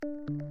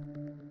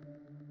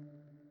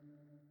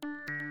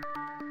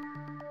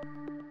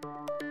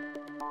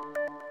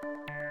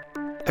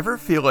Ever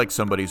feel like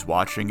somebody's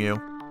watching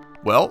you?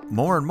 Well,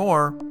 more and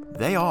more,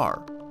 they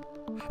are.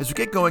 As we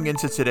get going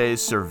into today's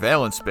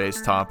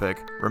surveillance-based topic,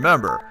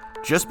 remember,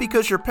 just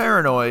because you're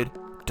paranoid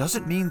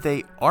doesn't mean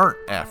they aren't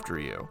after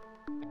you.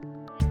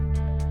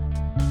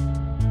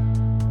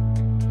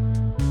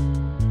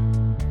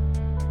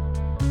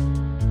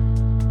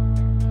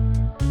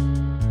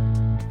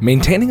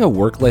 Maintaining a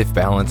work-life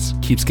balance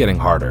keeps getting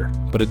harder,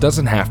 but it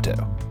doesn't have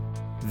to.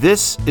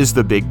 This is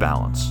The Big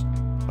Balance,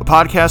 a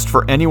podcast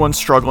for anyone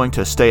struggling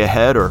to stay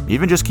ahead or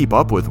even just keep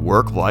up with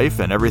work, life,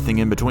 and everything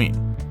in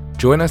between.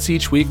 Join us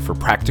each week for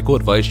practical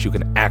advice you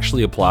can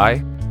actually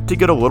apply to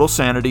get a little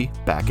sanity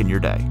back in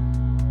your day.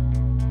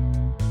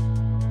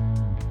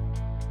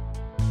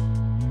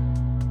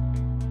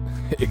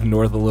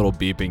 Ignore the little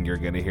beeping you're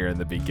going to hear in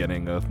the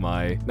beginning of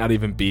my, not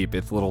even beep,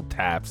 it's little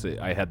taps.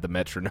 I had the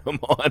metronome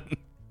on.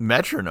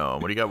 Metronome?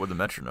 What do you got with the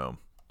metronome?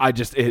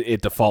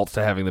 It defaults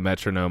to having the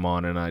metronome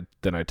on, and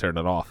then I turn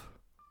it off.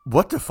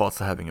 What defaults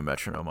to having a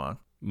metronome on?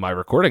 My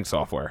recording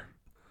software.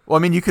 Well,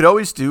 I mean, you could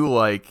always do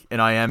like an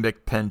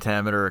iambic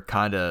pentameter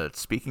kind of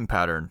speaking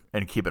pattern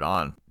and keep it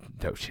on.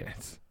 No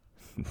chance.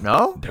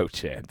 No? No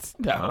chance.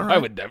 No, right. I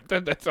would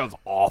never. That sounds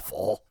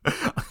awful.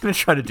 I'm gonna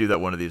try to do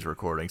that one of these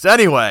recordings.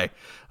 Anyway,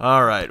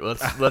 all right,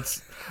 let's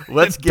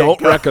get.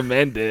 Don't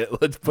recommend it.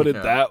 Let's put it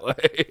that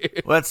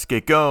way. Let's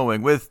get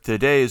going with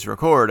today's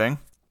recording.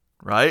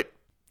 Right?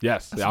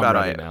 Yes, that's I'm about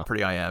ready now.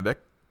 Pretty iambic.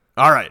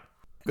 All right,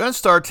 I'm gonna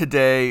start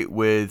today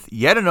with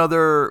yet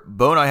another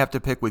bone I have to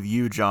pick with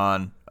you,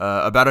 John,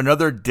 about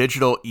another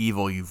digital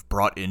evil you've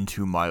brought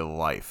into my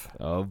life.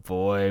 Oh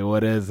boy,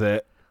 what is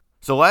it?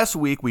 So last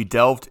week we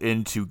delved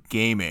into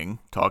gaming,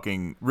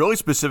 talking really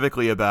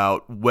specifically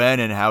about when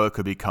and how it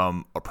could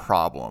become a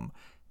problem.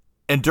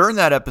 And during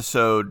that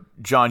episode,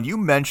 John, you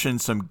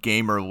mentioned some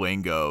gamer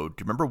lingo. Do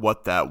you remember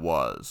what that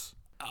was?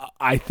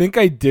 I think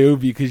I do,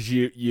 because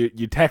you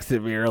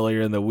texted me earlier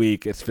in the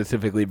week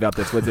specifically about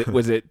this.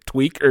 Was it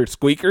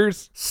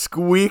squeakers?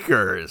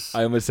 Squeakers.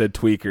 I almost said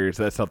tweakers.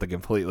 That's something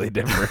completely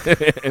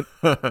different.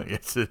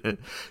 Yes,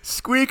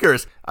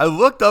 squeakers. I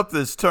looked up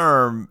this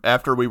term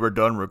after we were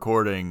done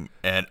recording,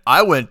 and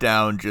I went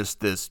down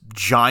just this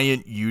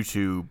giant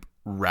YouTube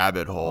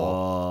rabbit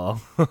hole.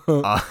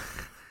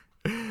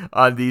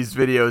 On these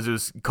videos. It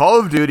was Call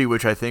of Duty,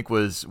 which I think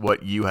was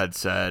what you had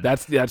said.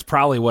 That's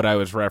probably what I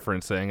was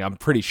referencing. I'm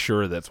pretty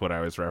sure that's what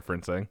I was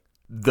referencing.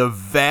 The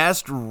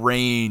vast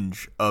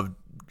range of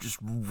just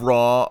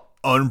raw,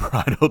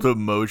 unbridled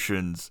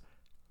emotions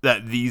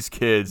that these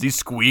kids, these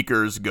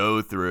squeakers,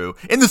 go through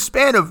in the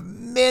span of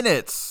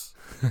minutes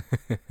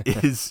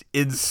is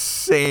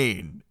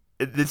insane.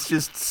 It's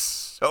just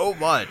so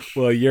much.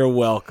 Well, you're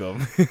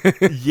welcome.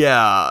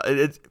 Yeah.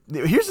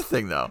 Here's the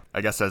thing, though.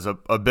 I guess as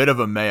a bit of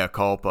a mea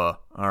culpa.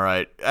 All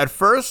right. At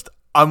first,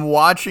 I'm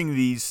watching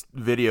these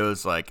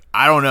videos like,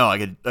 I don't know,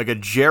 like a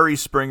Jerry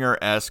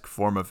Springer-esque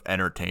form of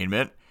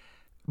entertainment.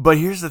 But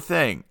here's the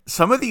thing.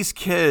 Some of these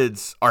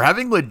kids are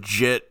having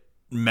legit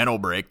mental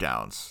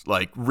breakdowns,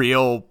 like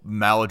real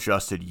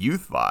maladjusted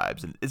youth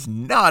vibes, and it's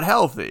not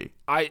healthy.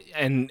 I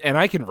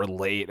can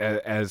relate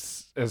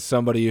as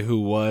somebody who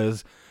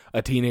was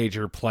a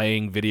teenager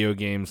playing video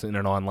games in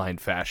an online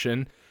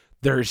fashion.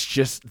 There's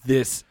just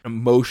this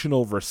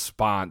emotional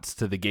response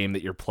to the game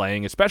that you're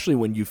playing, especially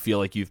when you feel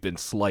like you've been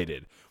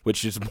slighted,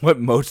 which is what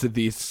most of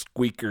these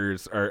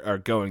squeakers are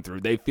going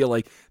through. They feel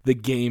like the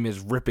game is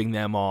ripping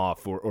them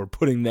off or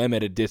putting them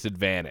at a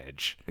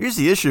disadvantage. Here's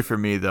the issue for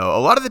me, though.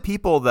 A lot of the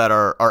people that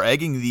are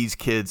egging these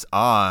kids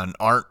on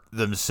aren't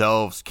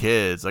themselves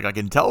kids. Like, I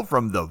can tell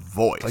from the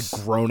voice.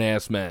 Like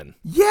grown-ass men.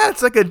 Yeah,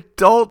 it's like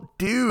adult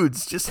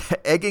dudes just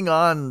egging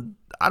on,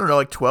 I don't know,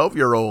 like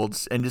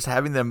 12-year-olds and just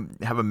having them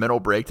have a mental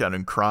breakdown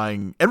and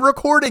crying and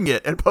recording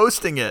it and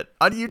posting it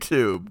on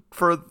YouTube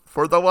for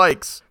the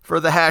likes, for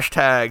the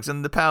hashtags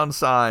and the pound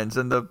signs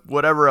and the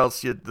whatever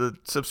else, the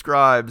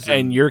subscribes.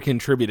 And you're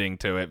contributing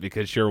to it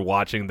because you're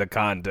watching the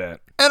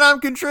content. And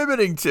I'm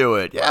contributing to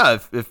it. Yeah,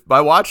 if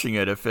by watching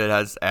it, if it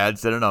has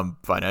ads in it, I'm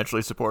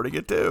financially supporting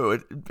it too.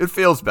 It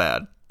feels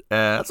bad.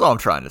 And that's all I'm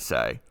trying to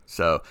say.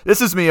 So this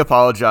is me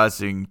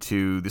apologizing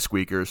to the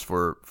squeakers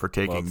for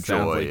taking joy.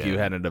 Sounds like you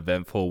had an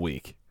eventful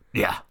week.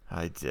 Yeah,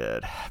 I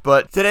did.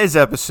 But today's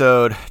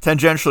episode,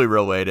 tangentially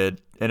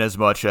related in as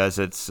much as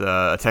it's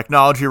a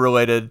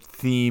technology-related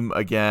theme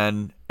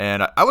again.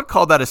 And I would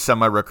call that a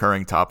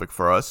semi-recurring topic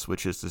for us,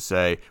 which is to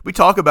say we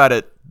talk about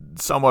it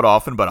somewhat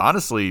often, but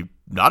honestly,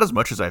 not as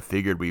much as I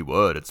figured we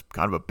would. It's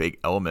kind of a big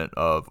element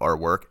of our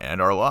work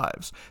and our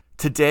lives.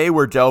 Today,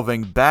 we're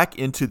delving back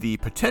into the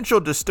potential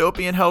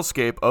dystopian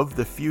hellscape of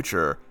the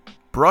future,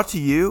 brought to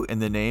you in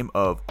the name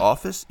of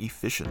office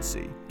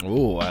efficiency.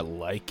 Ooh, I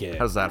like it.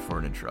 How's that for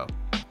an intro?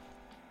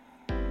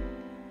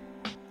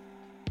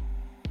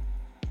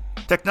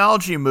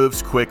 Technology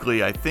moves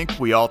quickly. I think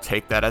we all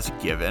take that as a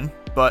given.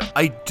 But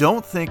I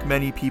don't think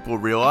many people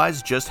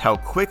realize just how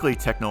quickly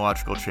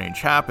technological change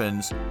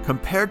happens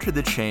compared to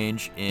the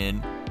change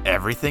in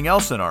everything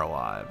else in our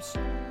lives.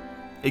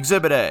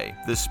 Exhibit A,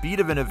 the speed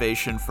of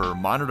innovation for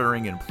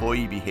monitoring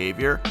employee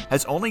behavior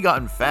has only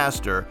gotten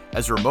faster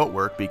as remote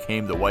work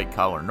became the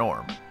white-collar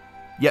norm.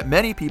 Yet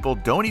many people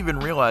don't even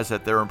realize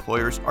that their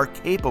employers are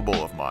capable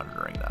of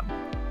monitoring them.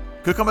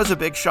 Could come as a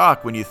big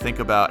shock when you think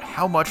about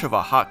how much of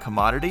a hot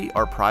commodity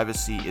our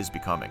privacy is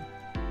becoming.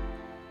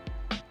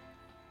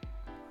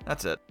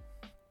 That's it.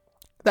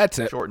 That's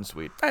it. Short and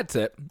sweet. That's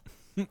it.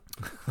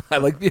 I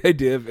like the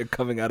idea of it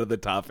coming out of the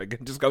topic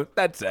and just go,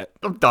 that's it.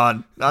 I'm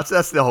done. That's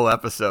the whole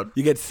episode.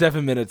 You get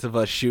 7 minutes of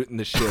us shooting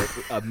the shit,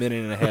 a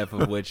minute and a half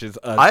of which is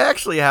us. I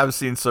actually have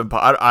seen some,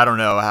 I don't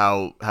know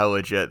how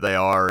legit they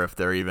are, if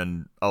they're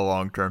even a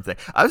long-term thing.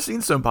 I've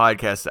seen some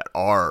podcasts that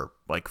are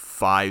like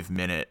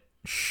 5-minute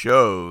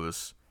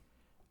shows,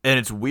 and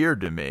it's weird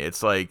to me.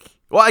 It's like,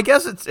 well, I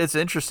guess it's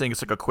interesting.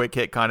 It's like a quick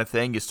hit kind of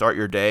thing. You start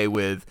your day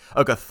with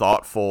like a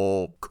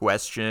thoughtful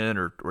question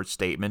or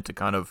statement to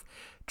kind of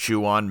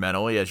chew on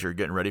mentally as you're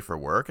getting ready for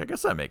work. I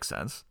guess that makes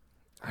sense.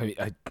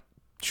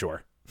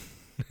 Sure.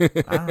 I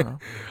don't know.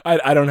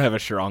 I don't have a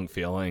strong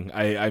feeling.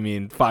 I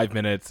mean, 5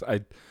 minutes,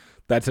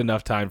 that's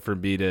enough time for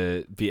me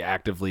to be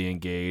actively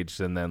engaged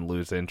and then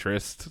lose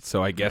interest.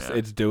 So I guess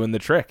it's doing the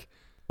trick.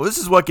 Well, this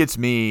is what gets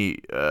me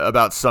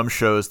about some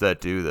shows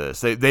that do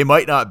this. They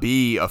might not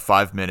be a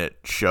 5-minute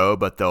show,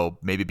 but they'll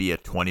maybe be a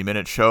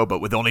 20-minute show, but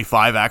with only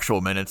 5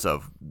 actual minutes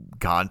of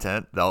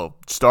content. They'll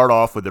start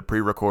off with a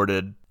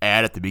pre-recorded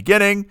ad at the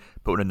beginning,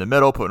 put it in the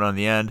middle, put it on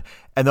the end,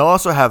 and they'll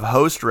also have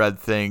host-read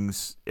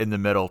things in the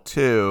middle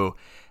too.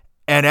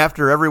 And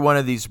after every one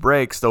of these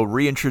breaks, they'll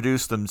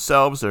reintroduce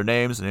themselves, their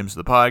names, the names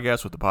of the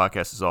podcast, what the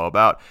podcast is all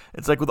about.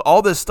 It's like with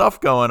all this stuff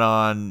going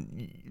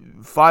on,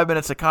 5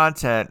 minutes of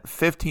content,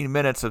 15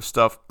 minutes of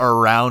stuff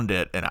around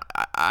it. And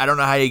I don't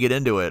know how you get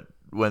into it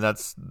when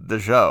that's the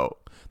show.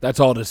 That's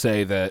all to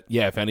say that,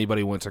 yeah, if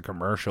anybody wants a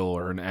commercial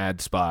or an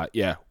ad spot,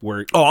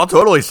 we're... Oh, I'll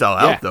totally sell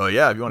out, though.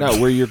 Yeah, if you want No,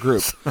 we're your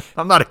group.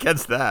 I'm not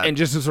against that. And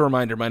just as a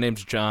reminder, my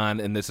name's John,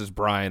 and this is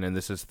Brian, and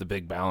this is the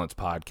Big Balance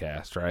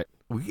Podcast, right?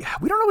 We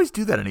don't always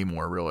do that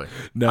anymore, really.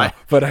 No,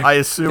 I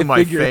assume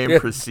my fame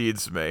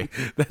precedes me.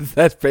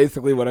 That's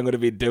basically what I'm going to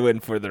be doing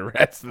for the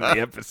rest of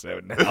the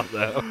episode now,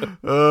 though.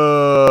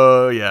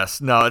 Oh, yes.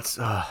 No, it's...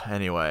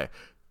 anyway...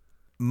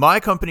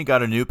 My company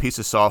got a new piece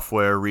of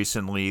software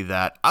recently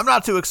that I'm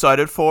not too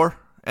excited for.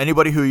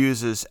 Anybody who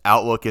uses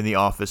Outlook in the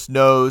office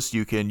knows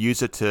you can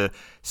use it to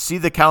see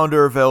the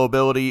calendar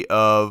availability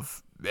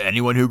of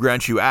anyone who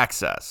grants you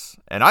access.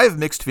 And I have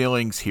mixed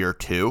feelings here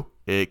too.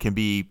 It can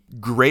be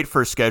great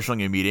for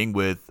scheduling a meeting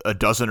with a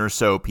dozen or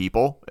so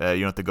people. You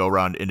don't have to go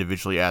around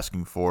individually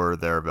asking for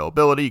their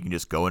availability. You can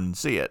just go in and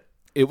see it.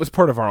 It was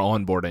part of our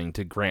onboarding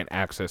to grant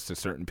access to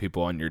certain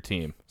people on your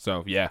team.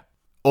 So, yeah.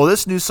 Well,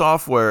 this new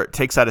software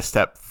takes that a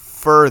step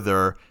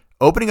further,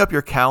 opening up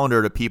your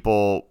calendar to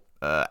people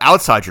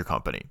outside your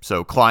company,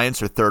 so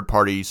clients or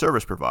third-party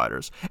service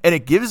providers. And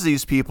it gives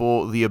these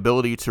people the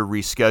ability to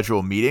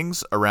reschedule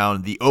meetings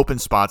around the open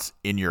spots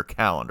in your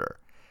calendar.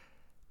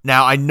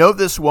 Now, I know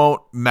this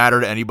won't matter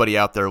to anybody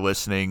out there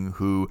listening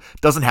who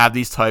doesn't have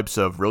these types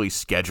of really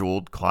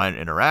scheduled client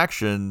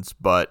interactions,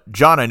 but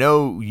John, I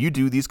know you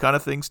do these kind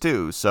of things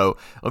too, so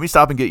let me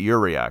stop and get your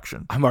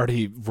reaction. I'm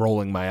already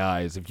rolling my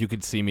eyes. If you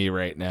could see me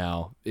right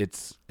now,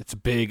 it's a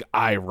big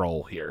eye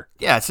roll here.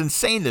 Yeah, it's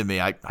insane to me.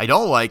 I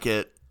don't like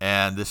it,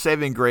 and the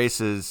saving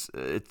grace is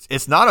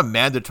it's not a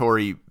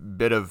mandatory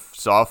bit of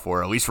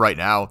software, at least right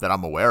now that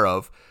I'm aware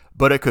of.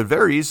 But it could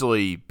very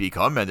easily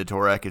become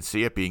mandatory. I could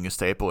see it being a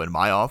staple in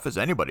my office,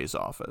 anybody's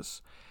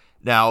office.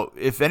 Now,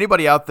 if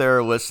anybody out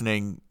there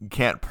listening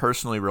can't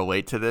personally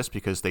relate to this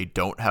because they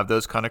don't have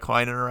those kind of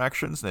client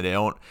interactions and they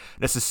don't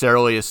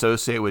necessarily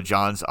associate with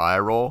John's eye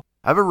roll,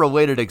 I have a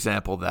related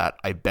example that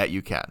I bet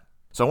you can.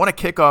 So I want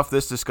to kick off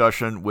this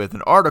discussion with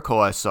an article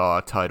I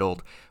saw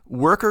titled,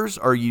 "Workers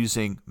Are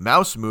Using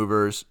Mouse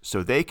Movers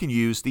So They Can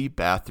Use the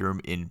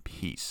Bathroom in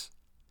Peace."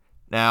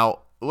 Now,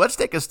 let's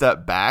take a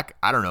step back,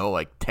 I don't know,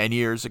 like 10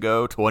 years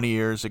ago, 20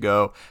 years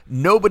ago.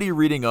 Nobody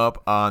reading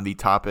up on the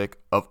topic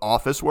of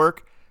office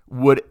work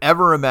would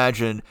ever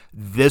imagine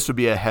this would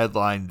be a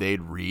headline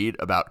they'd read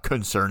about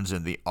concerns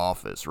in the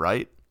office,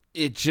 right?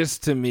 It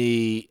just, to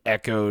me,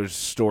 echoes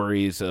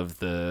stories of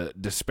the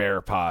despair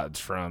pods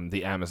from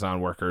the Amazon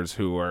workers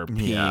who are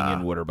peeing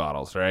in water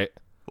bottles, right?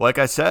 Like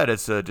I said,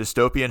 it's a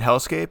dystopian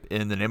hellscape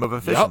in the name of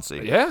efficiency.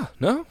 Yep. Yeah,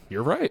 no,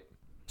 you're right.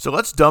 So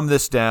let's dumb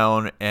this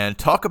down and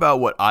talk about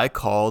what I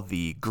call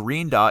the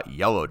green dot,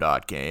 yellow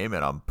dot game,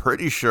 and I'm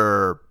pretty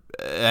sure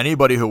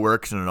anybody who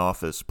works in an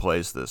office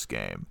plays this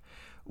game.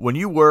 When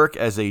you work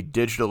as a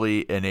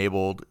digitally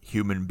enabled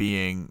human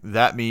being,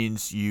 that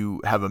means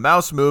you have a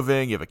mouse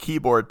moving, you have a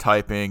keyboard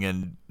typing,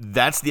 and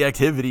that's the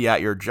activity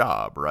at your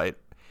job, right?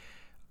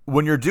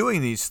 When you're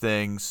doing these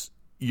things,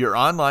 your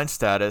online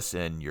status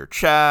in your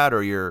chat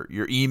or your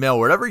email,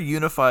 whatever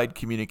unified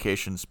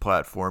communications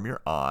platform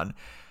you're on,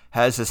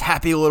 has this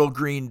happy little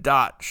green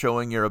dot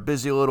showing you're a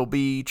busy little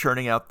bee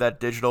churning out that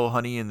digital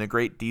honey in the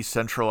great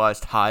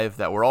decentralized hive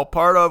that we're all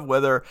part of,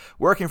 whether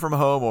working from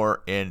home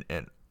or in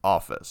an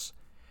office.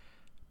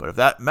 But if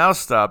that mouse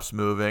stops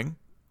moving,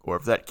 or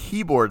if that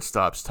keyboard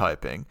stops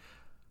typing,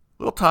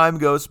 a little time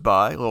goes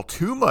by, a little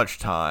too much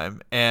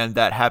time, and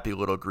that happy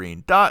little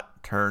green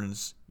dot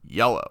turns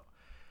yellow.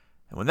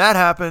 And when that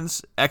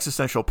happens,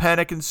 existential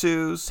panic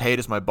ensues. Hey,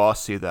 does my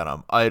boss see that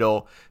I'm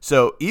idle?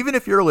 So even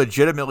if you're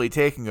legitimately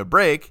taking a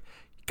break,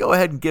 go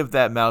ahead and give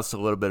that mouse a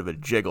little bit of a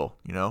jiggle.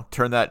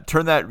 Turn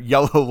that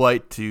yellow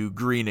light to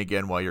green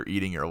again while you're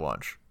eating your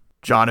lunch.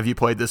 John, have you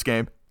played this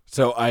game?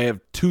 So I have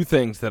two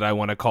things that I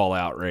want to call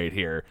out right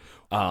here.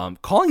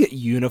 Calling it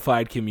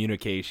unified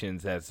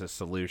communications as a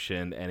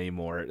solution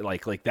anymore,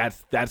 like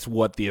that's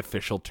what the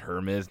official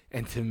term is.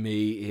 And to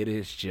me, it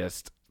is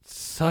just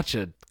such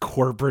a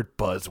corporate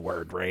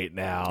buzzword right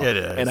now. It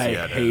is. And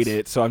I hate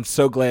it. So I'm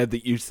so glad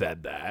that you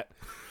said that.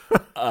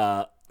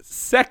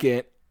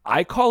 Second,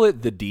 I call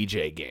it the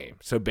DJ game.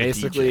 So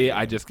basically,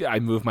 I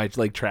move my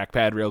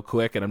trackpad real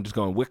quick, and I'm just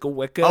going wicka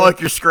wicka. Oh, like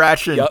you're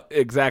scratching. Yep,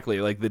 exactly,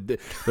 like the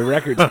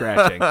record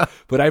scratching.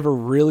 But I have a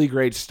really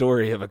great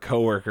story of a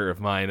coworker of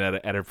mine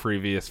at a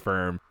previous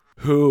firm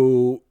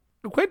who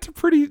went to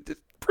pretty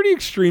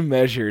extreme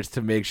measures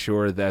to make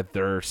sure that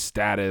their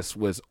status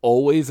was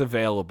always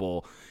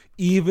available,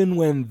 even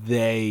when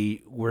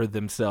they were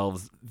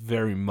themselves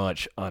very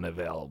much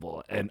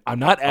unavailable. And I'm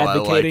not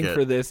advocating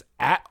for this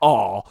at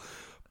all.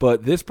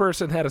 But this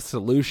person had a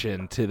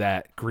solution to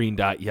that green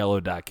dot, yellow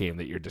dot game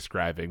that you're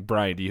describing.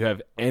 Brian, do you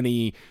have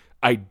any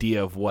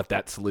idea of what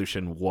that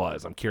solution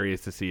was? I'm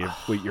curious to see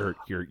what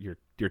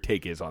your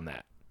take is on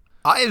that.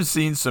 I have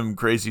seen some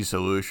crazy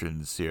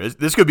solutions here.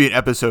 This could be an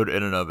episode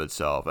in and of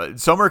itself.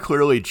 Some are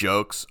clearly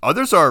jokes.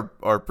 Others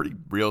are pretty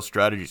real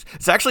strategies.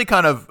 It's actually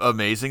kind of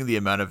amazing the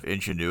amount of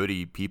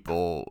ingenuity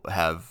people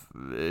have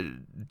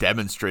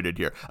demonstrated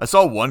here. I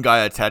saw one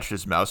guy attach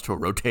his mouse to a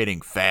rotating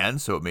fan,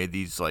 so it made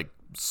these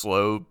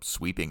slow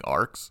sweeping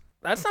arcs.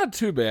 That's not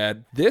too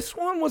bad. This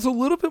one was a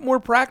little bit more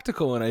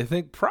practical, and I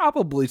think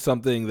probably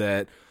something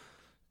that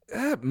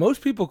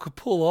most people could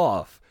pull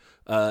off.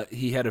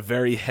 He had a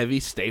very heavy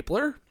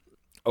stapler,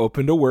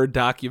 opened a Word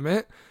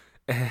document,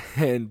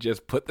 and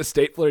just put the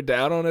stapler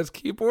down on his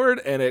keyboard,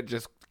 and it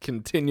just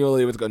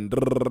continually was going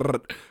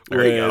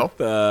there you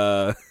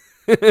go.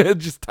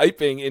 Just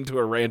typing into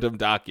a random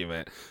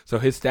document. So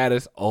his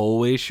status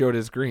always showed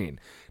as green.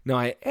 Now,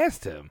 I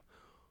asked him,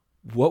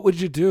 what would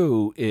you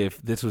do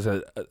if this was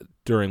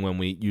during when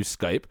we use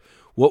Skype?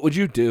 What would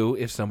you do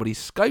if somebody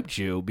Skyped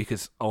you?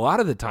 Because a lot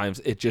of the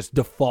times it just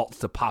defaults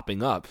to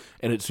popping up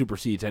and it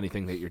supersedes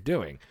anything that you're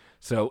doing.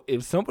 So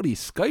if somebody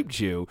Skyped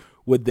you,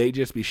 would they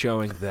just be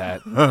showing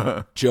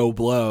that Joe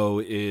Blow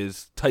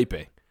is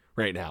typing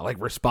right now, like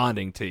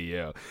responding to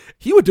you?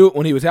 He would do it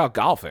when he was out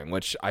golfing,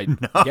 which I'm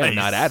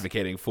not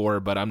advocating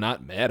for, but I'm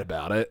not mad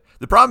about it.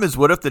 The problem is,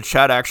 what if the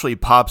chat actually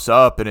pops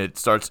up and it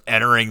starts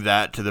entering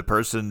that to the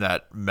person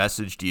that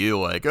messaged you,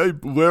 like, hey,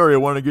 Larry, I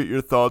want to get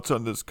your thoughts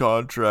on this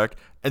contract.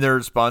 And their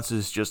response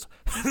is just,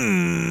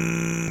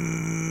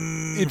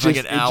 It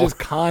just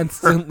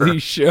constantly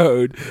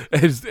showed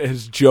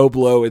as Joe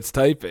Blow is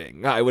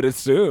typing, I would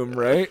assume,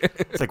 right?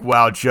 It's like,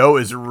 wow, Joe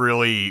is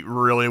really,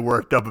 really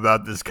worked up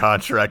about this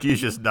contract. He's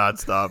just not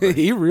stopping.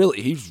 He's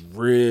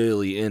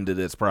really into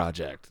this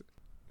project.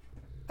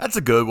 That's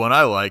a good one.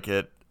 I like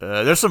it.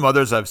 There's some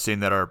others I've seen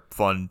that are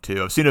fun,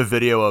 too. I've seen a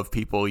video of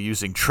people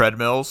using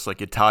treadmills.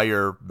 Like, you tie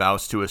your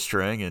mouse to a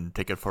string and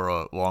take it for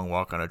a long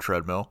walk on a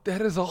treadmill.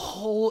 That is a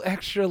whole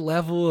extra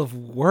level of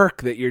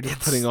work that you're just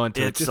putting onto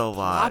it. It's just a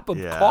lot. Plop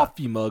a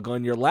coffee mug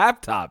on your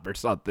laptop or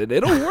something.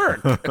 It'll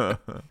work. Well,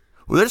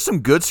 there's some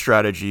good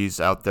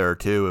strategies out there,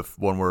 too, if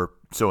one were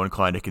so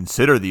inclined to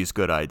consider these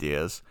good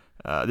ideas.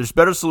 There's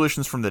better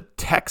solutions from the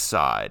tech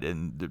side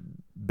and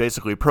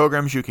basically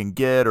programs you can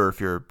get, or if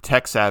you're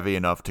tech savvy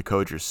enough to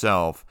code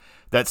yourself,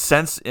 that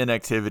sense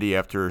inactivity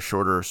after a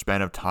shorter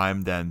span of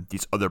time than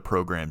these other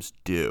programs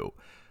do.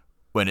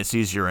 When it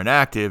sees you're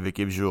inactive, it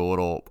gives you a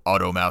little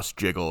auto mouse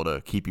jiggle to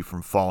keep you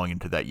from falling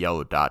into that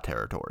yellow dot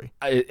territory.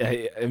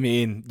 I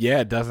mean, yeah,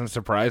 it doesn't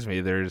surprise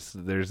me. There's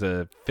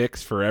a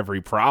fix for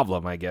every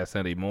problem, I guess,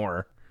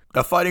 anymore.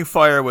 Fighting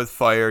fire with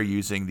fire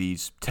using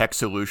these tech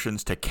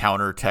solutions to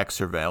counter tech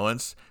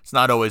surveillance, it's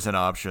not always an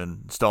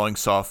option. Installing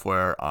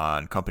software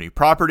on company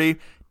property,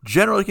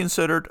 generally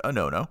considered a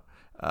no-no.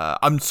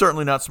 I'm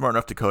certainly not smart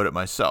enough to code it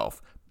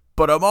myself,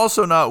 but I'm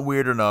also not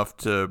weird enough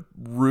to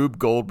Rube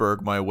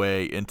Goldberg my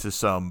way into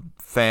some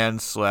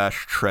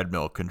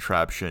fan/treadmill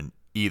contraption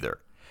either.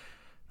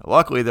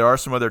 Luckily, there are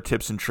some other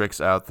tips and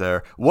tricks out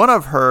there. One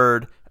I've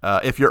heard,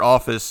 if your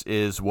office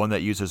is one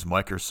that uses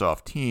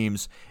Microsoft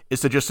Teams,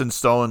 is to just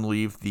install and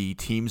leave the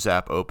Teams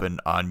app open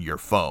on your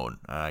phone.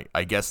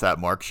 I guess that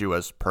marks you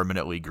as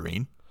permanently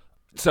green.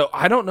 So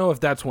I don't know if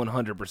that's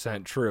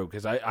 100% true,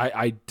 because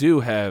I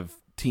do have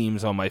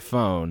Teams on my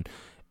phone,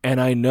 and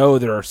I know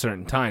there are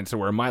certain times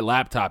where my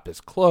laptop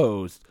is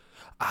closed.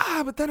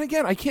 But then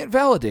again, I can't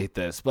validate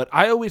this, but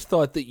I always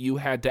thought that you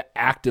had to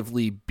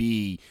actively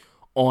be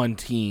on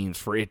Teams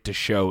for it to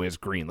show as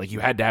green. Like, you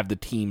had to have the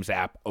Teams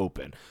app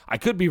open. I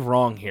could be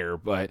wrong here,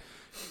 but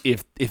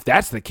if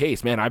that's the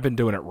case, man, I've been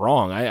doing it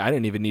wrong. I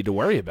didn't even need to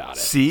worry about it.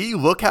 See,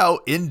 look how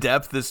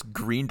in-depth this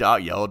green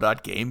dot, yellow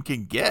dot game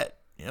can get.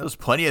 There's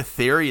plenty of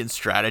theory and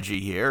strategy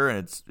here,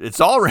 and it's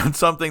all around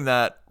something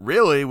that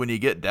really, when you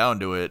get down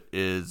to it,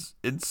 is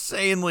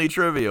insanely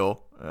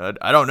trivial.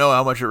 I don't know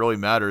how much it really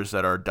matters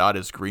that our dot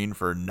is green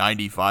for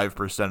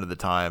 95% of the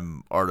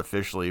time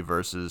artificially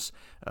versus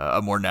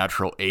a more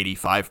natural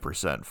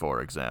 85%,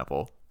 for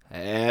example.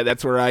 And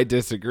that's where I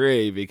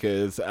disagree,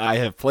 because I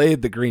have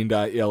played the green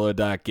dot, yellow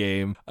dot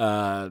game.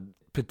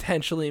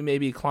 Potentially,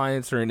 maybe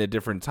clients are in a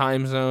different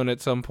time zone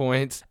at some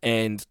points,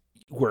 and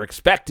we're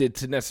expected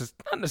to not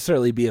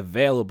necessarily be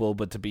available,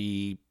 but to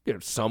be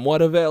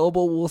somewhat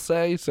available, we'll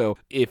say. So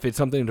if it's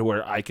something to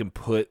where I can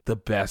put the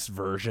best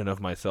version of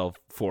myself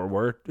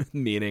forward,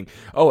 meaning,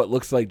 it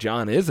looks like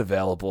John is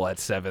available at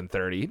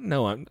 7:30.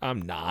 No,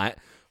 I'm not.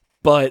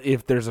 But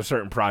if there's a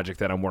certain project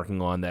that I'm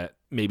working on that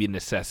maybe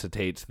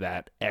necessitates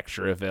that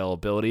extra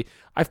availability,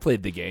 I've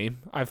played the game.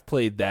 I've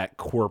played that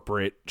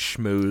corporate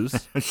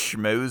schmooze.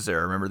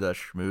 Schmoozer. Remember that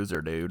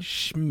schmoozer, dude?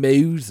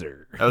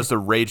 Schmoozer. That was the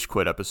Rage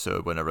Quit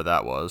episode, whenever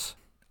that was.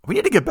 We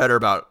need to get better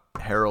about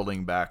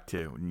heralding back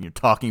to,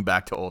 talking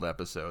back to old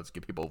episodes,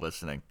 get people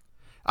listening.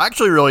 I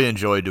actually really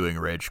enjoy doing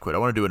Rage Quit. I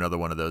want to do another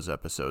one of those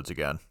episodes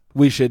again.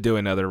 We should do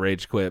another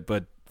Rage Quit,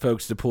 but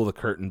folks, to pull the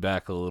curtain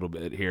back a little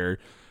bit here,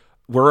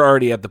 we're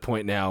already at the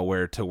point now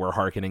where we're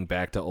hearkening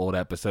back to old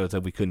episodes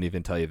and we couldn't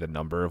even tell you the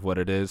number of what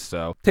it is.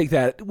 So take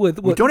that with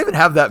we don't even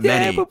have that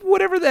many. Yeah, but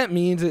whatever that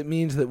means, it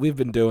means that we've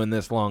been doing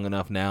this long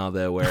enough now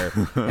that where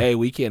hey,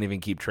 we can't even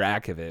keep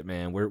track of it,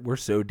 man. We're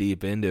so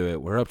deep into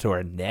it. We're up to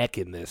our neck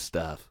in this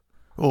stuff.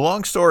 Well,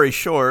 long story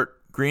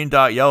short, green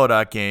dot, yellow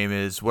dot game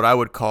is what I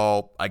would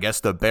call, I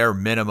guess, the bare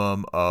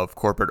minimum of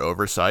corporate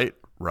oversight.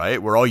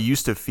 Right? We're all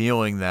used to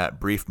feeling that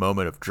brief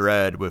moment of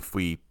dread if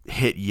we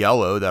hit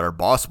yellow that our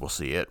boss will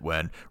see it,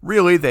 when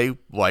really they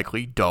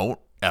likely don't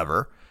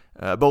ever.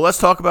 But let's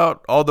talk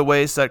about all the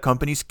ways that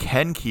companies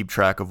can keep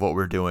track of what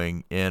we're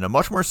doing in a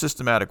much more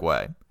systematic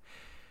way.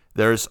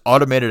 There's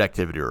automated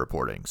activity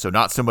reporting. So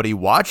not somebody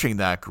watching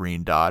that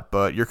green dot,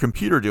 but your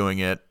computer doing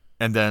it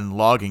and then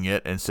logging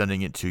it and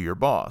sending it to your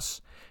boss.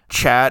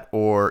 Chat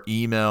or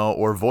email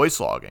or voice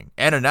logging,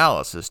 and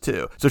analysis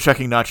too. So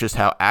checking not just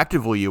how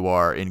actively you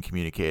are in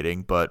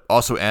communicating, but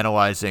also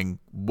analyzing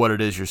what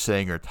it is you're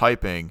saying or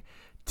typing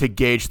to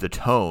gauge the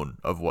tone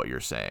of what you're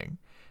saying.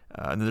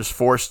 And then there's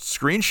forced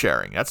screen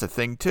sharing. That's a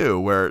thing too,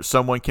 where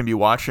someone can be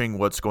watching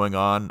what's going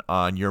on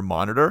your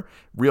monitor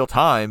real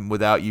time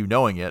without you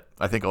knowing it.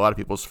 I think a lot of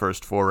people's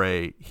first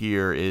foray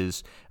here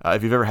is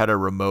if you've ever had a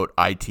remote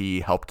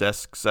IT help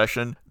desk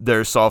session,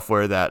 there's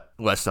software that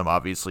lets them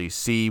obviously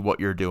see what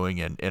you're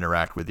doing and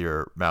interact with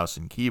your mouse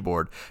and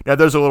keyboard. Now,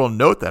 there's a little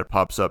note that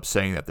pops up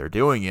saying that they're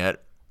doing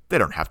it. They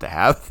don't have to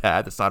have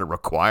that. It's not a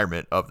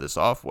requirement of the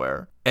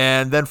software.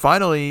 And then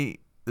finally,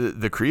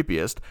 the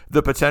creepiest,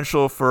 the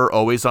potential for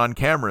always-on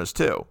cameras,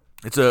 too.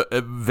 It's a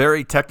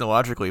very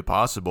technologically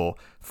possible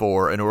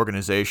for an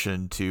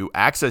organization to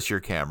access your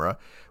camera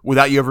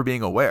without you ever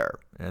being aware.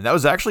 And that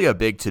was actually a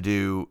big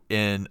to-do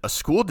in a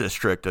school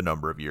district a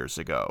number of years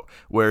ago,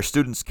 where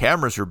students'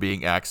 cameras were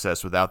being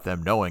accessed without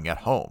them knowing at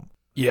home.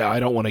 Yeah, I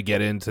don't want to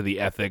get into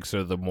the ethics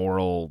or the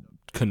moral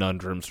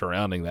conundrum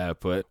surrounding that,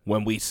 but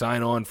when we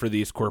sign on for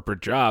these corporate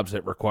jobs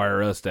that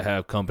require us to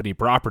have company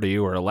property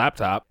or a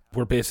laptop,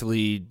 we're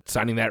basically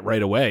signing that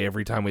right away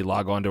every time we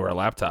log on to our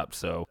laptop.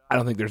 So I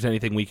don't think there's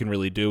anything we can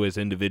really do as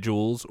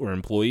individuals or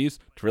employees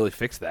to really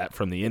fix that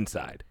from the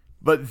inside.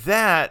 But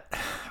that,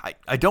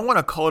 I don't want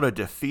to call it a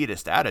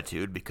defeatist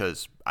attitude,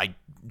 because I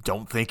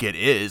don't think it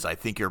is. I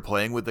think you're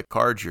playing with the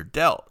cards you're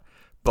dealt.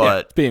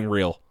 But it's being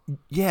real.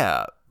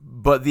 Yeah,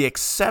 but the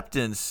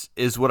acceptance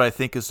is what I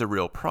think is the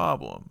real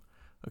problem.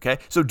 Okay,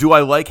 so do I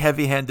like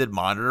heavy-handed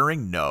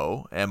monitoring?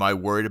 No. Am I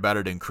worried about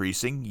it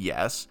increasing?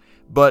 Yes.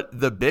 But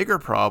the bigger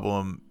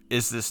problem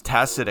is this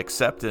tacit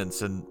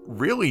acceptance and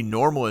really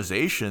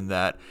normalization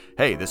that,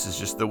 hey, this is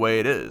just the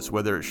way it is,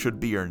 whether it should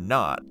be or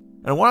not.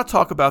 And I want to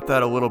talk about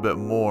that a little bit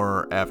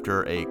more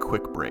after a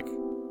quick break.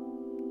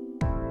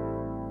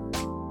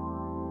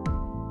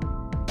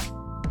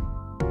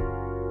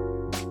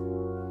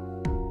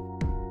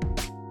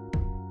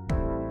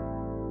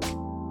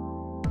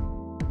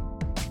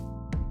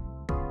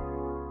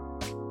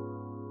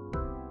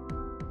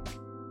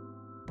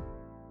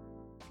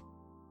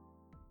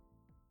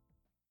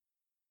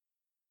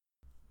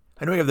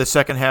 I know we have the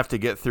second half to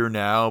get through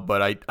now,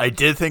 but I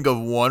did think of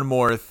one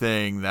more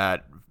thing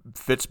that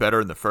fits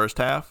better in the first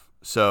half.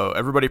 So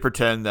everybody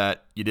pretend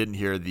that you didn't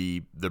hear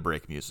the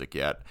break music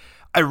yet.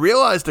 I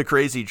realized a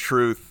crazy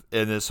truth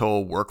in this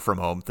whole work from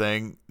home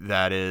thing.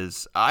 That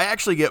is, I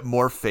actually get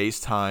more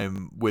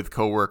FaceTime with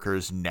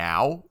coworkers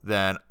now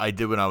than I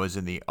did when I was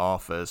in the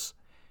office.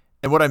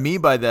 And what I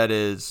mean by that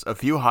is a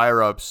few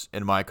higher ups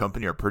in my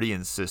company are pretty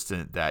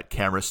insistent that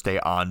cameras stay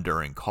on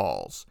during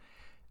calls.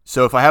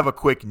 So if I have a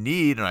quick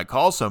need and I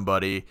call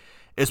somebody,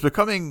 it's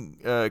becoming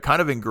kind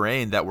of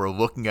ingrained that we're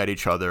looking at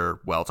each other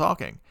while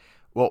talking.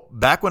 Well,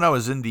 back when I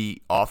was in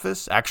the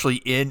office, actually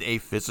in a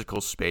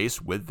physical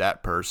space with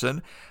that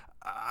person,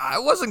 I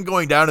wasn't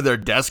going down to their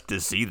desk to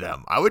see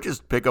them. I would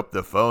just pick up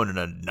the phone in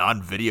a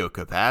non-video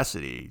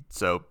capacity.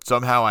 So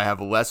somehow I have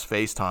less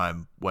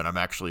FaceTime when I'm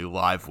actually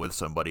live with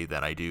somebody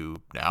than I do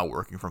now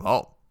working from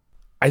home.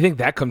 I think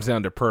that comes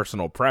down to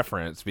personal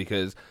preference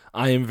because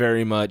I am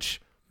very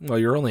much, well,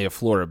 you're only a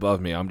floor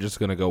above me. I'm just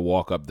going to go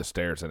walk up the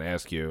stairs and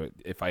ask you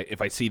if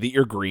I see that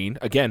you're green,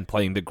 again,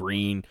 playing the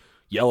green,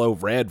 yellow,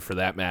 red for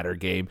that matter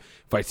game.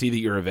 If I see that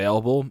you're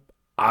available,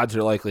 odds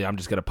are likely I'm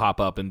just going to pop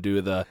up and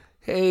do the,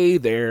 hey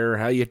there,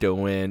 how you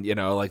doing? You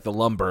know, like the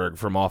Lumbergh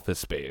from Office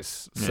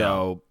Space. Yeah.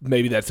 So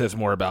maybe that says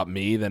more about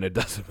me than it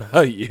does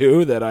about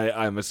you, that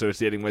I'm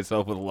associating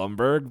myself with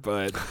Lumbergh,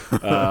 but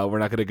we're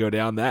not going to go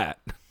down that.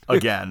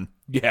 Again.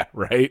 Yeah,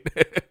 right?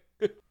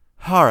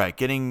 All right,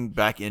 getting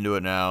back into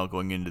it now,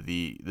 going into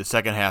the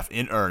second half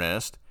in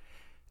earnest.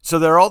 So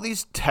there are all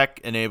these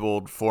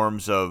tech-enabled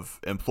forms of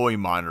employee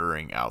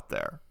monitoring out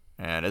there.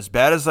 And as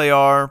bad as they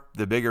are,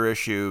 the bigger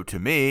issue to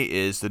me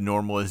is the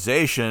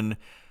normalization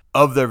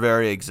of their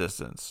very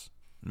existence.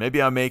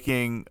 Maybe I'm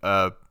making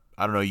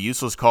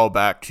useless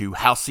callback to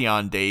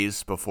halcyon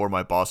days before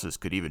my bosses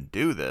could even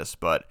do this,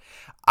 but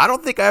I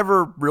don't think I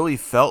ever really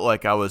felt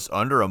like I was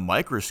under a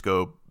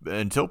microscope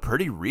until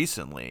pretty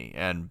recently,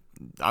 and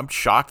I'm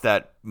shocked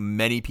that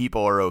many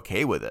people are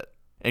okay with it.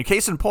 And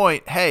case in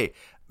point, hey,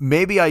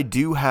 maybe I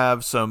do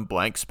have some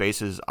blank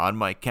spaces on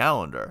my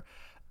calendar.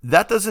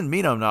 That doesn't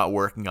mean I'm not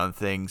working on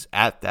things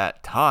at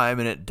that time,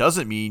 and it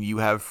doesn't mean you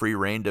have free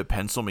reign to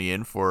pencil me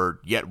in for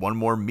yet one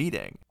more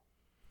meeting.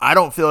 I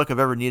don't feel like I've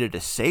ever needed to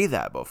say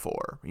that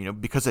before,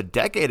 because a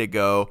decade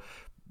ago,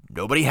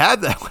 nobody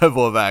had that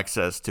level of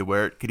access to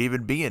where it could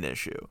even be an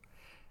issue.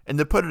 And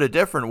to put it a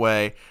different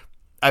way,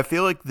 I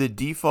feel like the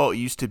default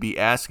used to be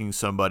asking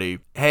somebody,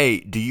 hey,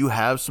 do you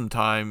have some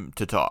time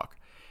to talk?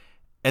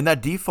 And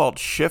that default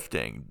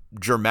shifting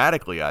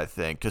dramatically, I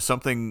think, to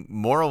something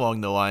more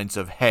along the lines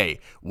of, hey,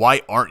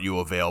 why aren't you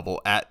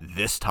available at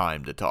this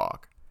time to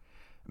talk?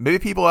 Maybe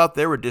people out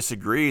there would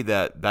disagree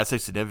that that's a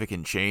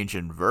significant change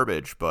in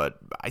verbiage, but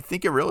I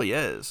think it really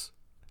is.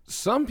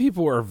 Some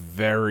people are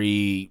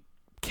very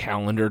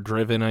calendar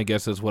driven, I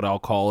guess is what I'll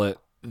call it.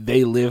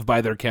 They live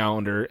by their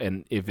calendar,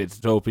 and if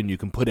it's open, you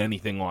can put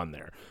anything on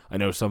there. I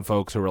know some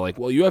folks who are like,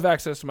 well, you have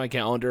access to my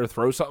calendar,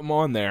 throw something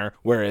on there,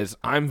 whereas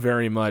I'm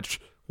very much,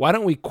 why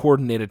don't we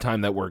coordinate a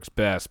time that works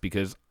best?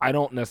 Because I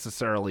don't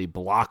necessarily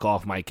block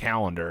off my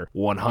calendar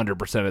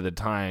 100% of the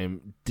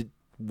time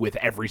with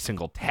every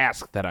single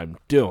task that I'm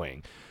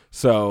doing.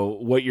 So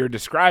what you're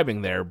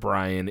describing there,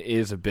 Brian,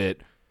 is a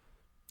bit,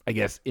 I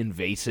guess,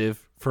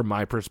 invasive from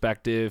my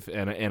perspective,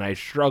 and I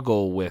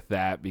struggle with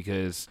that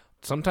because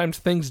sometimes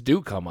things do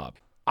come up.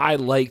 I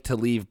like to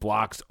leave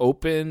blocks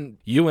open.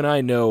 You and I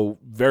know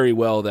very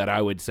well that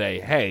I would say,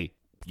 hey,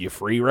 you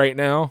free right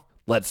now?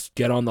 Let's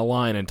get on the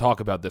line and talk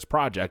about this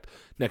project.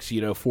 Next thing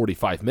you know,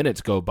 45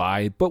 minutes go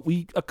by, but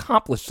we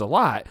accomplished a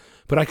lot.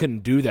 But I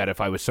couldn't do that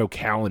if I was so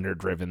calendar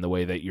driven the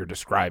way that you're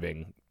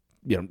describing,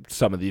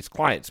 some of these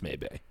clients may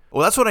be.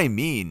 Well, that's what I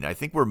mean. I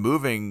think we're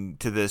moving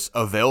to this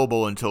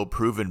available until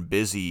proven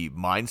busy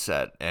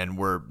mindset, and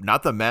we're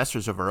not the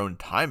masters of our own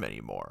time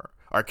anymore.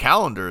 Our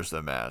calendar is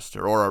the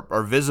master, or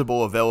our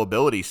visible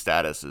availability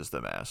status is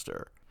the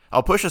master.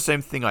 I'll push the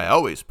same thing I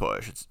always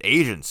push. It's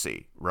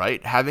agency,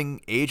 right?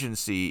 Having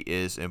agency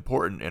is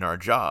important in our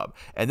job.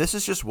 And this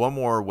is just one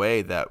more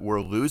way that we're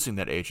losing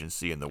that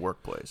agency in the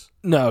workplace.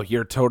 No,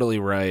 you're totally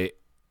right.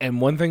 And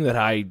one thing that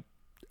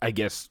I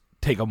guess,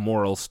 take a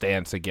moral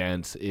stance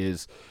against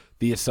is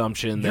the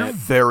assumption that... You're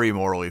very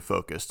morally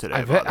focused today,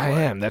 by the way. I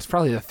am. That's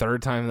probably the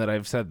third time that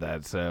I've said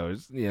that. So,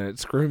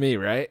 screw me,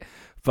 right?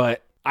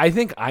 But I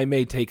think I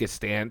may take a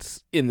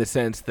stance in the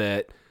sense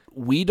that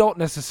we don't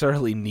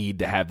necessarily need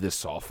to have this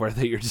software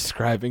that you're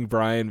describing,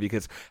 Brian,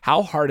 because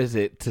how hard is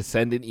it to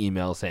send an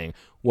email saying,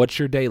 what's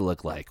your day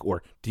look like?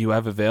 Or do you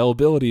have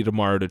availability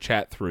tomorrow to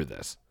chat through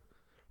this?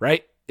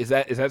 Right? Is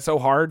that so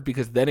hard?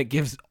 Because then it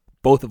gives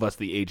both of us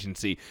the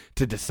agency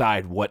to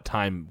decide what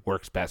time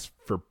works best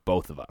for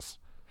both of us.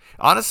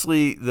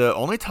 Honestly, the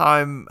only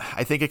time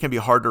I think it can be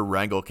hard to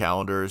wrangle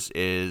calendars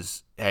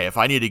is, hey, if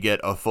I need to get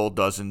a full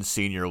dozen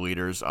senior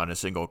leaders on a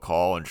single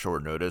call on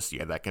short notice,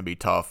 yeah, that can be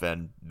tough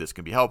and this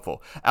can be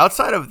helpful.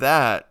 Outside of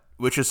that,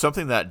 which is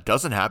something that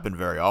doesn't happen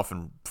very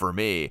often for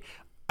me,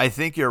 I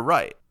think you're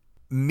right.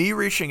 Me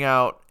reaching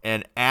out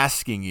and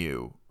asking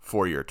you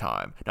for your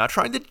time, not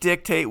trying to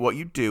dictate what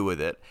you do with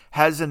it,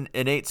 has an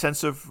innate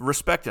sense of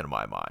respect in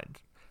my mind.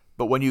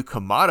 But when you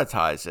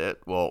commoditize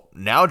it, well,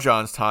 now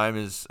John's time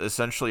is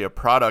essentially a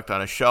product on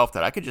a shelf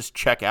that I could just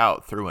check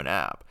out through an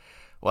app.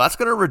 Well, that's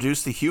going to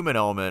reduce the human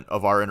element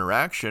of our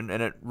interaction,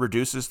 and it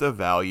reduces the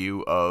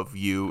value of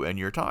you and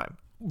your time.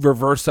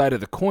 Reverse side of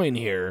the coin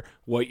here,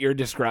 what you're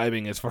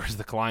describing as far as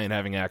the client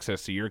having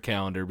access to your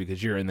calendar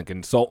because you're in the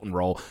consultant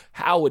role,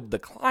 how would the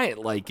client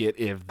like it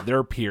if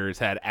their peers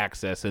had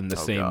access in the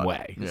same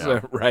way? Yeah.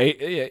 So, right?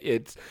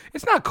 It's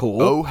not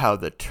cool. Oh, how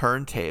the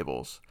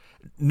turntables.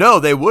 No,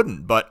 they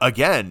wouldn't. But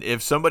again,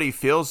 if somebody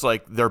feels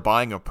like they're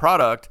buying a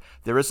product,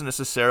 there isn't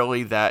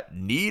necessarily that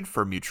need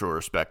for mutual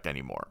respect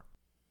anymore.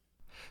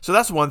 So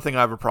that's one thing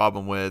I have a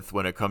problem with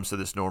when it comes to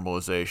this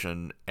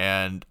normalization.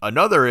 And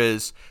another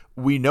is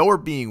we know we're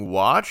being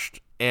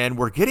watched and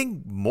we're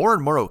getting more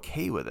and more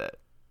okay with it.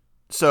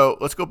 So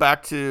let's go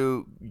back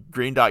to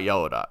green dot,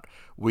 yellow dot.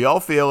 We all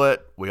feel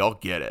it. We all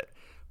get it.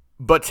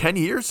 But 10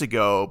 years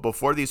ago,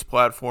 before these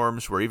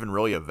platforms were even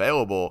really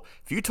available,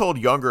 if you told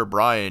younger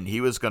Brian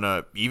he was going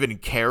to even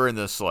care in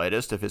the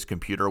slightest if his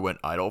computer went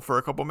idle for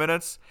a couple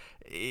minutes,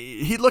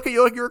 he'd look at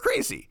you like you were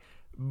crazy.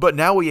 But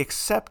now we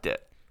accept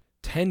it.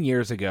 10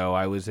 years ago,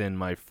 I was in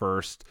my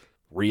first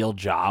real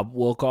job,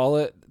 we'll call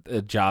it,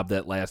 a job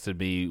that lasted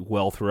me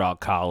well throughout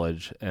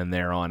college and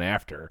thereon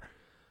after.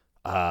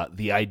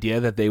 The idea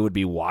that they would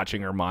be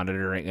watching or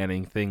monitoring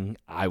anything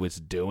I was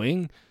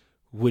doing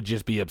would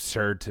just be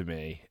absurd to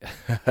me,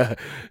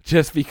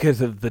 just because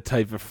of the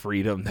type of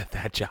freedom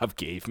that job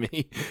gave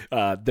me.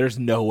 There's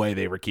no way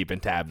they were keeping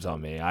tabs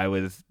on me. I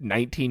was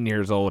 19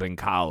 years old in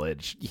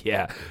college.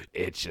 Yeah,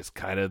 it's just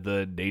kind of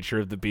the nature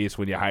of the beast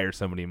when you hire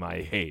somebody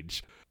my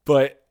age.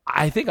 But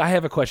I think I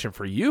have a question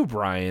for you,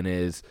 Brian,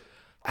 is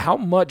how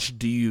much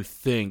do you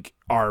think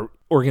our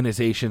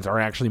organizations are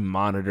actually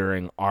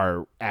monitoring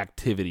our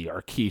activity,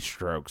 our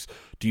keystrokes?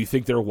 Do you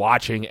think they're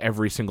watching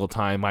every single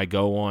time I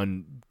go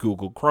on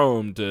Google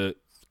Chrome to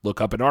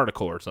look up an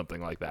article or something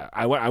like that?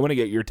 I want to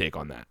get your take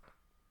on that.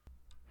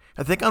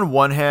 I think on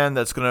one hand,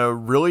 that's going to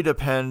really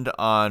depend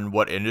on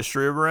what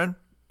industry we're in.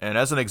 And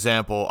as an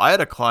example, I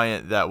had a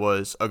client that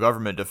was a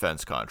government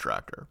defense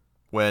contractor.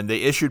 When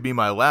they issued me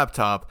my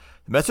laptop,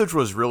 the message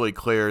was really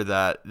clear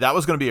that that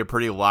was going to be a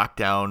pretty locked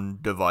down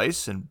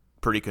device and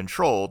pretty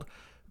controlled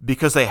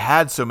because they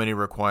had so many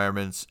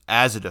requirements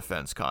as a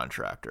defense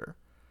contractor.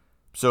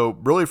 So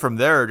really from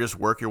there, just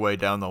work your way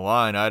down the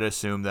line. I'd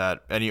assume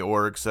that any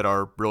orgs that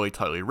are really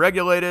tightly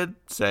regulated,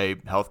 say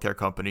healthcare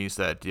companies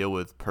that deal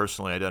with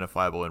personally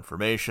identifiable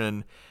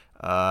information,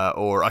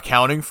 or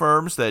accounting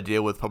firms that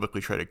deal with publicly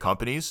traded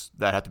companies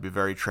that have to be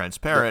very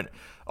transparent,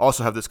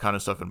 also have this kind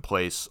of stuff in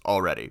place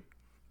already.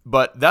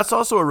 But that's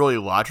also a really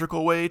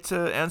logical way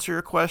to answer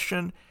your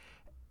question.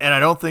 And I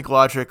don't think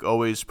logic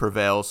always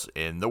prevails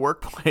in the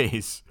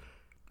workplace.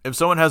 If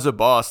someone has a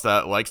boss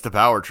that likes to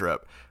power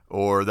trip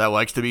or that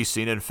likes to be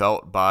seen and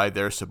felt by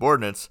their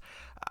subordinates,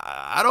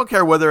 I don't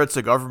care whether it's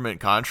a government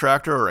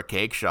contractor or a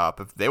cake shop.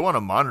 If they want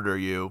to monitor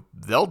you,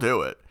 they'll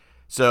do it.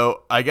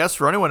 So I guess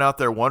for anyone out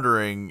there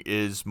wondering,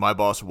 is my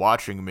boss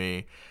watching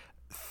me?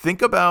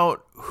 Think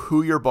about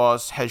who your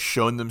boss has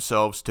shown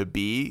themselves to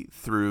be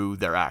through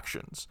their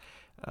actions.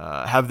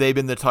 Have they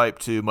been the type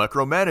to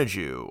micromanage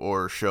you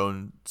or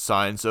shown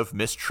signs of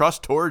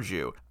mistrust towards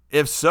you?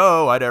 If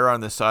so, I'd err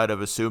on the side of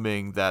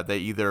assuming that they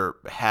either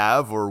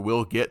have or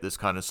will get this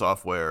kind of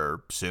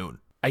software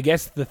soon. I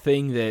guess the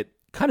thing that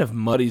kind of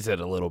muddies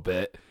it a little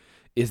bit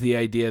is the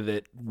idea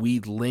that we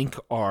link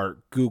our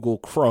Google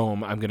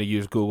Chrome. I'm going to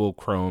use Google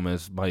Chrome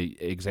as my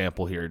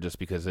example here just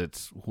because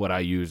it's what I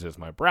use as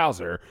my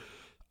browser.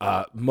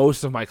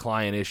 Most of my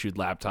client-issued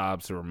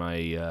laptops or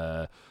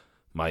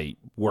my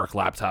work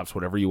laptops,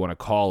 whatever you want to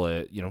call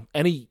it,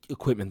 any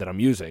equipment that I'm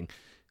using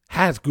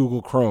has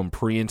Google Chrome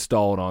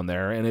pre-installed on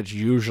there, and it's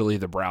usually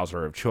the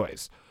browser of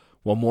choice.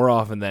 Well, more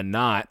often than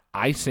not,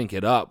 I sync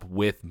it up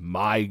with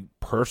my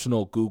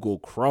personal Google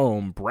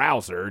Chrome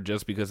browser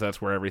just because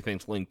that's where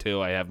everything's linked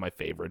to. I have my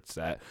favorites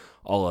set,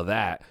 all of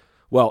that.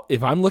 Well,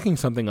 if I'm looking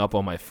something up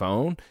on my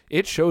phone,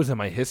 it shows in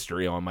my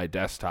history on my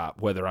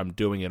desktop, whether I'm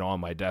doing it on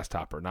my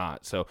desktop or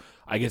not. So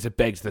I guess it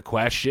begs the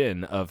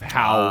question of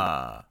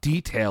how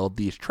detailed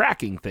these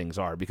tracking things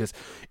are. Because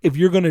if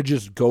you're going to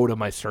just go to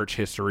my search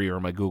history or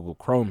my Google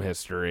Chrome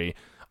history,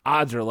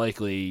 odds are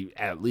likely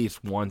at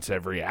least once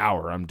every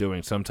hour I'm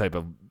doing some type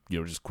of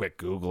just quick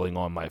Googling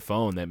on my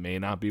phone that may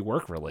not be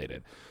work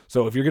related.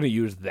 So if you're going to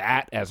use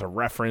that as a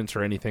reference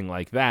or anything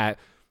like that,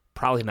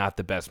 probably not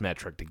the best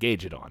metric to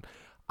gauge it on.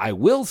 I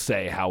will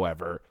say,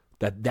 however,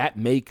 that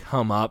may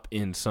come up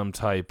in some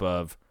type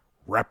of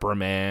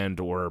reprimand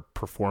or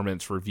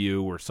performance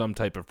review or some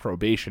type of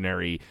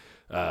probationary,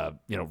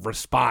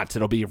 response.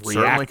 It'll be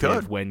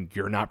reactive when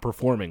you're not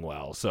performing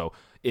well. So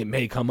it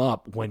may come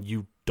up when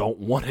you don't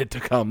want it to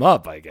come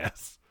up, I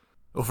guess.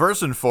 Well,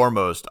 first and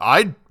foremost,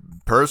 I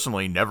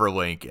personally never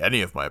link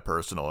any of my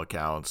personal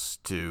accounts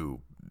to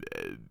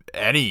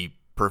any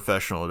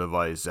professional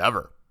device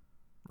ever.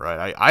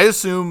 Right. I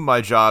assume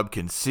my job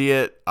can see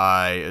it.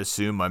 I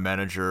assume my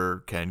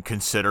manager can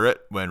consider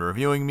it when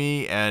reviewing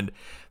me. And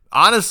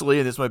honestly,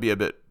 and this might be a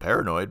bit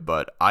paranoid,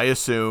 but I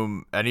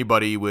assume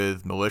anybody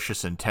with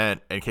malicious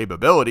intent and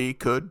capability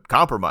could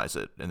compromise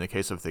it in the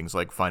case of things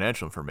like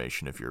financial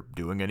information if you're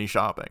doing any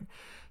shopping.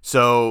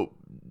 So,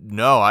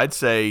 no, I'd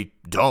say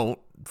don't,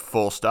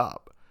 full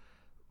stop.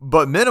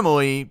 But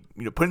minimally,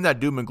 putting that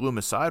doom and gloom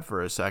aside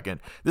for a second,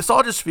 this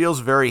all just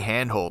feels very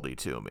handholdy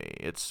to me.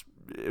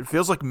 It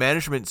feels like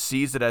management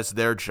sees it as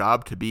their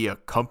job to be a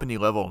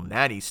company-level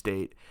nanny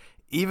state,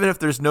 even if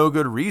there's no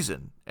good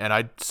reason. And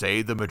I'd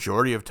say the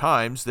majority of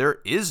times there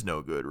is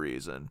no good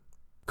reason.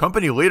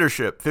 Company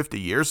leadership 50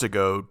 years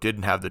ago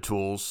didn't have the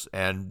tools,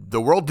 and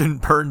the world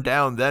didn't burn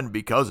down then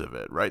because of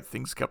it, right?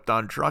 Things kept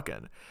on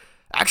trucking.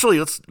 Actually,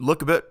 let's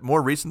look a bit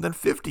more recent than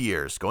 50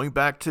 years. Going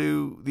back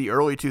to the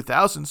early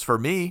 2000s, for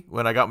me,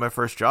 when I got my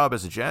first job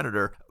as a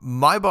janitor,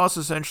 my boss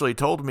essentially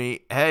told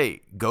me,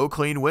 hey, go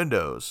clean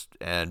windows.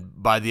 And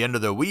by the end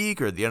of the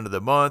week or the end of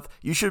the month,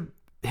 you should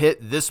hit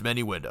this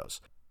many windows.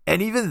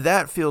 And even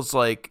that feels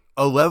like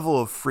a level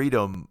of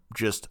freedom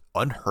just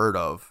unheard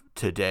of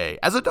today.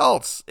 As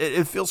adults,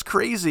 it feels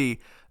crazy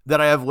that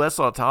I have less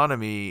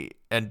autonomy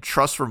and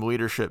trust from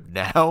leadership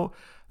now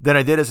than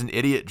I did as an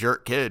idiot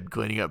jerk kid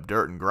cleaning up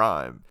dirt and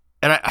grime.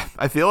 And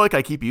I feel like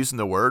I keep using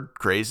the word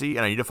crazy,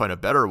 and I need to find a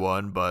better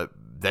one, but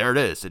there it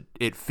is.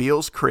 It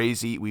feels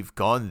crazy. We've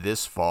gone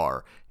this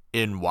far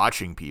in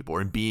watching people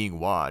and being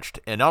watched.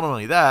 And not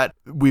only that,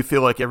 we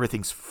feel like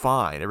everything's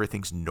fine.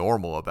 Everything's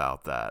normal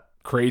about that.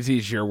 Crazy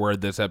is your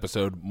word this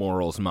episode,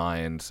 morals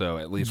mine, so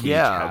at least we each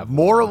have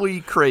morally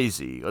one.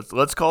 Crazy.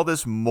 Let's call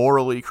this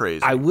morally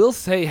crazy. I will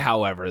say,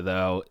 however,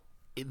 though,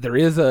 there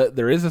is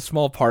a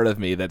small part of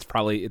me that's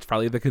probably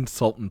the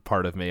consultant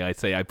part of me. I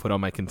say I put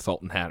on my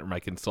consultant hat or my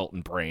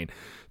consultant brain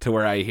to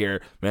where I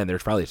hear, man,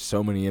 there's probably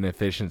so many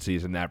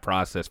inefficiencies in that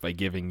process by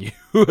giving you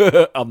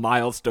a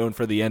milestone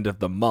for the end of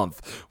the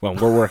month when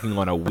we're working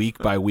on a week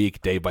by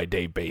week, day by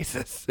day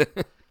basis.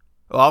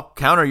 Well, I'll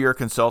counter your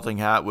consulting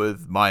hat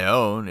with my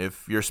own.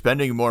 If you're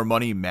spending more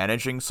money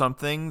managing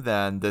something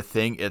than the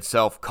thing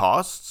itself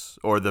costs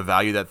or the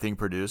value that thing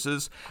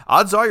produces,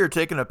 odds are you're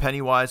taking a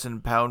penny wise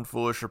and pound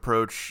foolish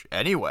approach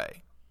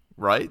anyway,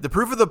 right? The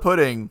proof of the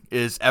pudding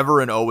is ever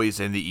and always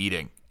in the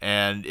eating.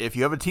 And if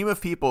you have a team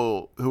of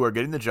people who are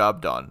getting the job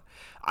done,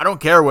 I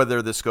don't care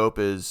whether the scope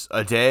is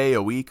a day,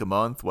 a week, a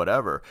month,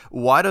 whatever.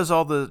 Why does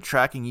all the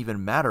tracking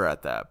even matter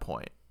at that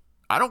point?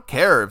 I don't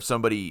care if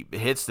somebody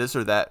hits this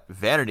or that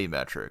vanity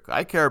metric.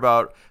 I care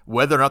about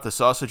whether or not the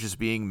sausage is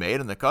being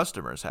made and the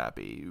customer's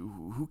happy.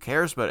 Who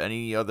cares about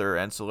any other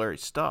ancillary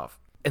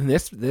stuff? And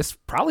this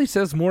probably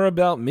says more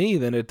about me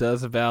than it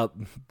does about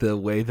the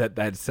way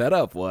that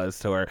setup was,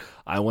 to where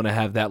I want to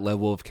have that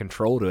level of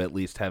control to at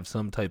least have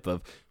some type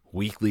of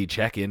weekly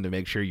check-in to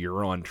make sure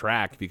you're on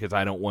track, because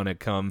I don't want to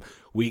come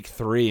week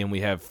 3 and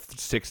we have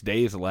 6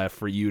 days left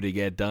for you to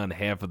get done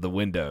half of the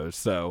windows.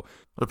 So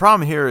the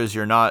problem here is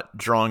you're not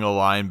drawing a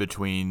line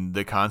between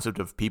the concept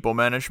of people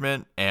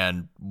management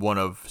and one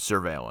of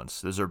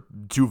surveillance. Those are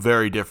two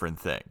very different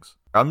things.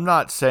 I'm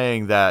not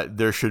saying that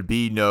there should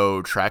be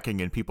no tracking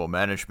and people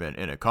management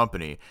in a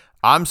company.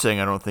 I'm saying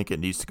I don't think it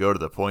needs to go to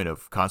the point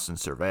of constant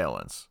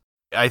surveillance.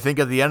 I think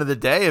at the end of the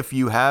day, if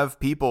you have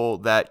people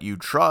that you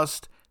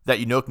trust, that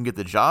you know can get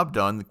the job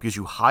done because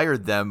you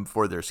hired them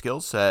for their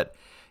skill set,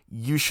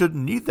 you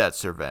shouldn't need that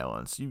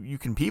surveillance. You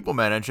can people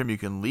manage them, you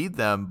can lead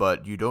them,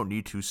 but you don't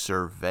need to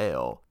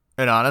surveil.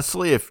 And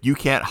honestly, if you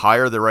can't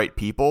hire the right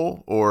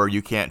people, or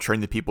you can't train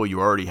the people you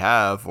already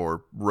have,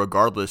 or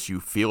regardless, you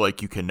feel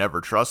like you can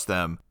never trust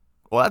them,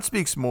 well, that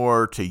speaks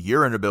more to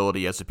your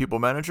inability as a people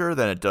manager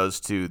than it does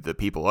to the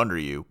people under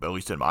you, at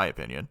least in my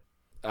opinion.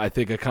 I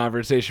think a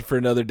conversation for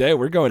another day.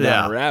 We're going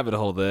down a rabbit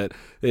hole that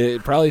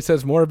it probably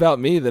says more about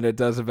me than it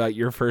does about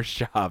your first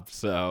job.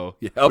 So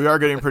we are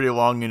getting pretty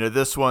long into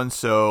this one,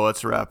 so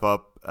let's wrap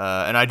up.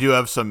 And I do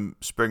have some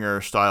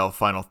Springer-style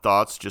final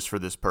thoughts just for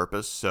this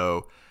purpose.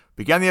 So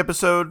began the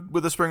episode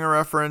with a Springer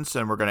reference,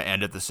 and we're going to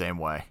end it the same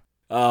way.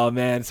 Oh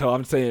man, so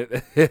I'm saying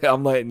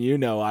I'm letting you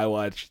know I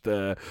watched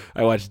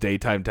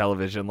daytime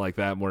television like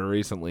that more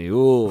recently.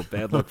 Ooh,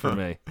 bad luck for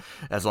me.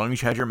 As long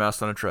as you had your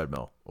mouse on a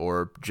treadmill,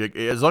 or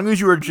as long as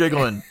you were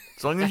jiggling,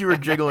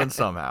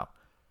 somehow.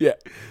 Yeah,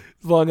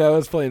 as long as I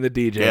was playing the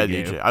DJ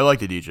game. DJ. I like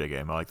the DJ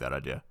game. I like that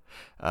idea.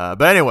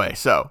 But anyway,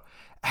 so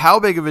how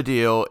big of a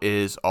deal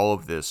is all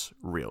of this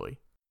really?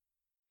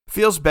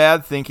 Feels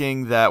bad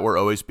thinking that we're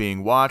always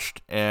being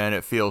watched, and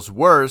it feels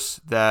worse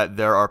that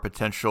there are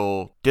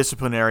potential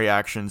disciplinary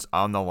actions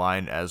on the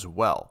line as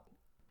well.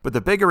 But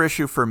the bigger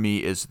issue for me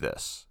is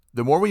this.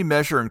 The more we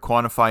measure and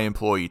quantify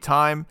employee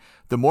time,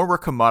 the more we're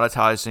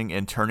commoditizing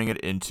and turning it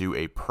into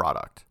a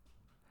product.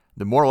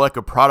 The more like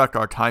a product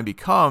our time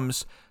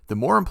becomes, the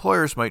more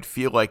employers might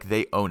feel like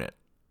they own it.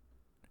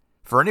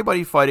 For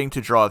anybody fighting to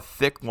draw a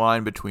thick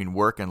line between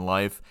work and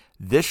life,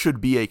 this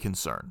should be a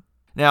concern.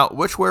 Now,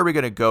 which way are we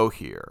going to go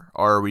here?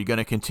 Are we going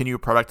to continue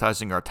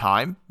productizing our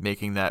time,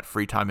 making that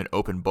free time an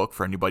open book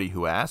for anybody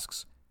who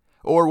asks?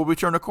 Or will we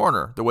turn a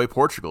corner, the way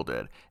Portugal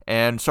did,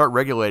 and start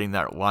regulating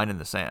that line in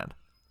the sand?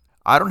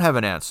 I don't have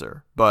an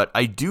answer, but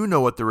I do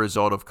know what the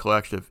result of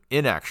collective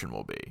inaction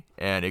will be,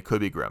 and it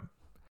could be grim.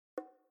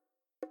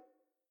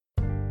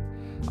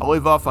 I'll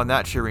leave off on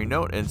that cheery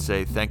note and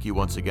say thank you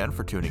once again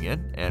for tuning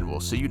in, and we'll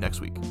see you next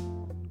week.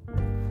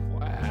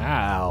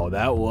 Wow,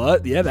 that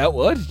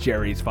was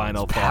Jerry's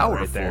final thought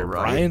right there.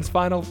 Right? Brian's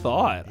final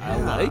thought. Yeah. I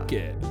like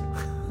it.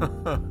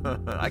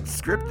 I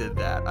scripted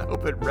that. I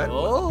hope it read well.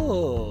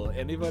 Oh,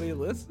 anybody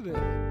listening?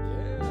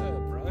 Yeah,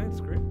 Brian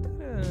scripted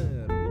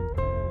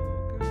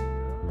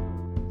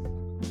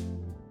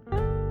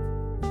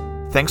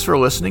it. Thanks for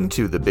listening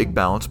to the Big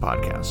Balance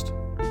Podcast.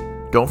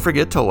 Don't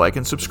forget to like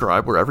and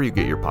subscribe wherever you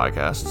get your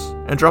podcasts,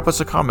 and drop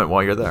us a comment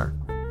while you're there.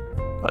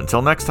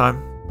 Until next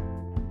time.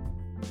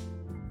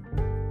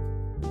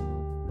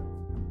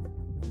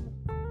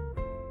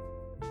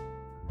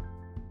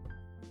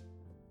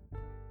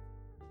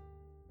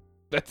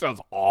 That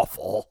sounds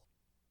awful.